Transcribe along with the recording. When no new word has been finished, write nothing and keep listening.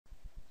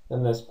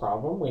In this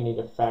problem, we need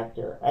to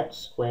factor x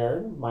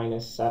squared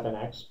minus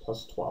 7x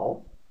plus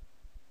 12.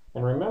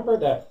 And remember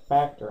that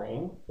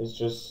factoring is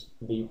just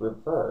the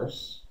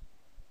reverse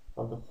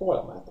of the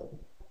FOIL method.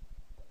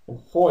 And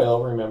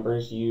FOIL, remember,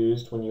 is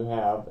used when you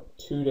have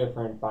two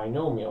different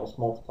binomials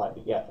multiplied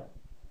together.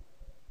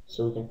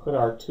 So we can put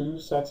our two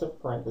sets of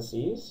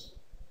parentheses,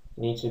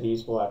 and each of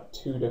these will have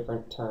two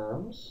different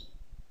terms.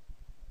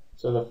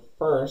 So the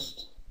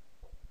first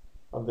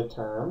of the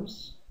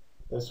terms,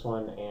 this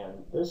one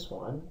and this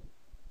one,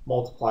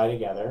 multiply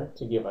together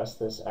to give us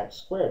this x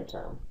squared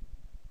term.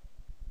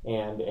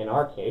 And in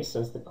our case,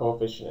 since the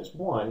coefficient is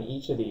 1,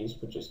 each of these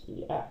would just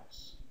be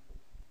x.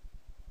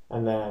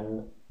 And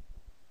then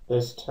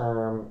this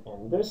term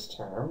and this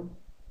term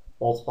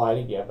multiply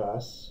to give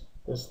us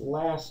this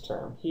last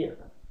term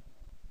here.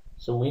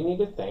 So we need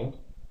to think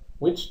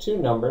which two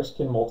numbers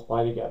can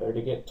multiply together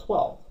to get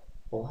 12.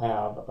 We'll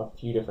have a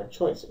few different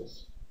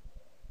choices.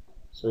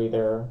 So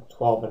either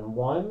 12 and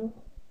 1,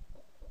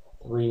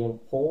 3 and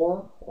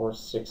 4, or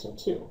 6 and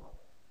 2.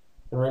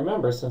 And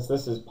remember, since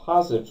this is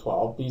positive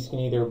 12, these can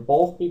either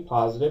both be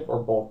positive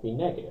or both be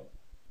negative.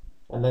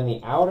 And then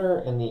the outer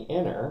and the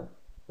inner,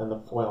 in the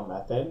FOIL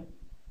method,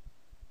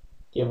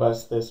 give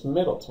us this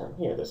middle term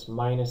here, this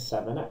minus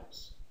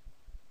 7x.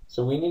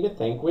 So we need to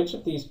think which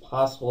of these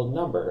possible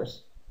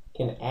numbers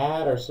can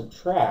add or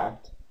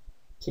subtract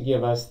to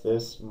give us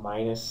this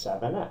minus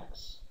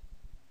 7x.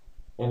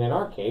 And in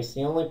our case,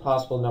 the only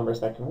possible numbers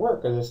that can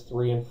work are this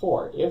 3 and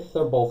 4. If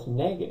they're both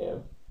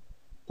negative,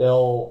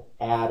 they'll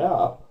add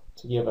up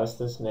to give us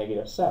this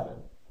negative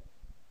 7.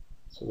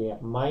 So we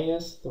have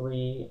minus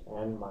 3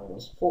 and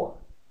minus 4.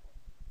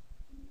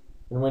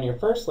 And when you're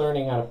first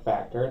learning how to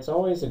factor, it's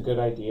always a good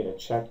idea to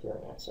check your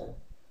answer.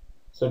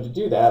 So to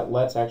do that,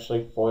 let's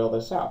actually FOIL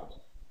this out.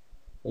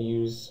 We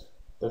use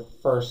the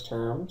first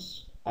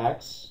terms,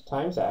 x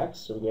times x,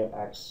 so we get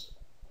x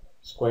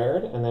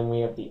squared, and then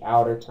we have the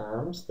outer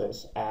terms,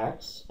 this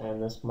x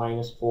and this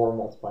minus 4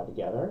 multiplied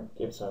together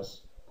gives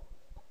us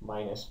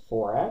minus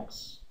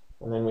 4x.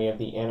 And then we have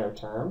the inner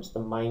terms, the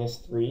minus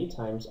 3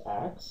 times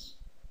x,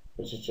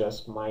 which is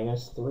just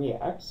minus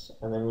 3x.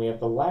 And then we have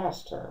the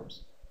last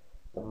terms,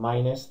 the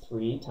minus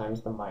 3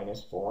 times the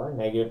minus 4.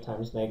 Negative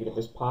times negative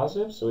is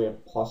positive, so we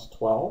have plus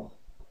 12.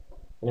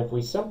 And if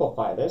we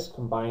simplify this,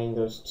 combining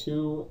those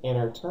two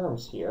inner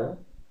terms here,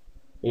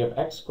 we have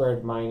x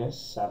squared minus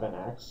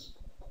 7x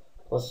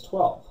plus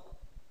 12.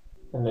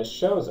 And this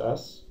shows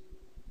us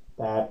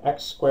that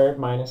x squared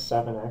minus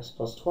 7x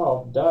plus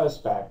 12 does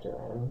factor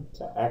in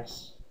to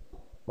x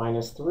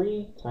minus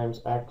 3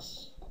 times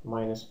x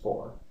minus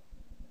 4.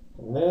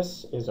 And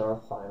this is our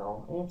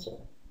final answer.